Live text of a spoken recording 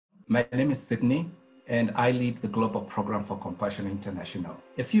My name is Sidney, and I lead the Global Program for Compassion International.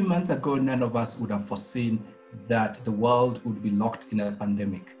 A few months ago, none of us would have foreseen that the world would be locked in a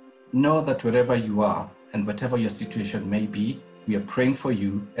pandemic. Know that wherever you are and whatever your situation may be, we are praying for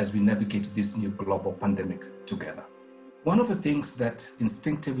you as we navigate this new global pandemic together. One of the things that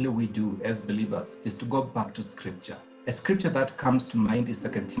instinctively we do as believers is to go back to Scripture. A scripture that comes to mind is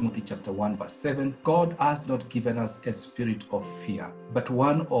 2 Timothy chapter 1, verse 7. God has not given us a spirit of fear, but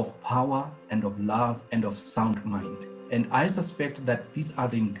one of power and of love and of sound mind. And I suspect that these are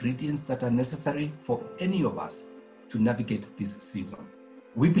the ingredients that are necessary for any of us to navigate this season.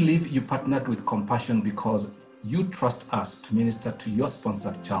 We believe you partnered with Compassion because you trust us to minister to your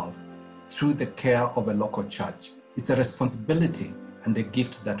sponsored child through the care of a local church. It's a responsibility and a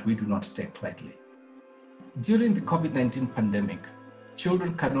gift that we do not take lightly. During the COVID-19 pandemic,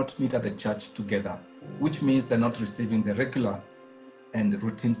 children cannot meet at the church together, which means they're not receiving the regular and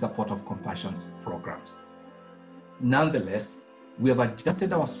routine support of Compassion's programs. Nonetheless, we have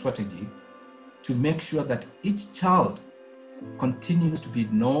adjusted our strategy to make sure that each child continues to be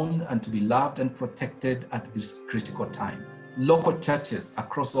known and to be loved and protected at this critical time. Local churches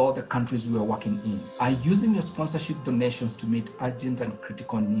across all the countries we are working in are using your sponsorship donations to meet urgent and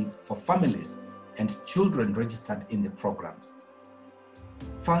critical needs for families and children registered in the programs.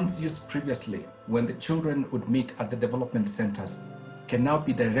 Funds used previously when the children would meet at the development centers can now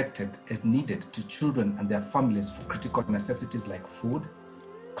be directed as needed to children and their families for critical necessities like food,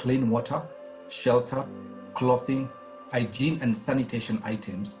 clean water, shelter, clothing, hygiene and sanitation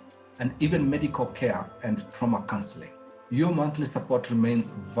items, and even medical care and trauma counseling. Your monthly support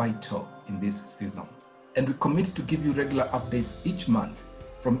remains vital in this season, and we commit to give you regular updates each month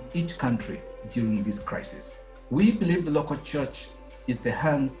from each country during this crisis. We believe the local church is the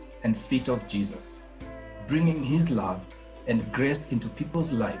hands and feet of Jesus, bringing his love and grace into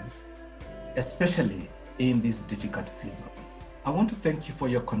people's lives, especially in this difficult season. I want to thank you for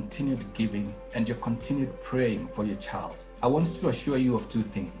your continued giving and your continued praying for your child. I want to assure you of two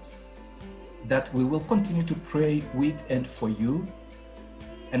things: that we will continue to pray with and for you,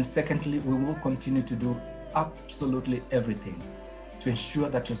 and secondly, we will continue to do absolutely everything to ensure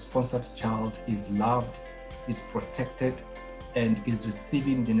that your sponsored child is loved, is protected, and is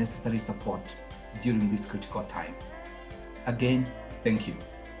receiving the necessary support during this critical time. Again, thank you.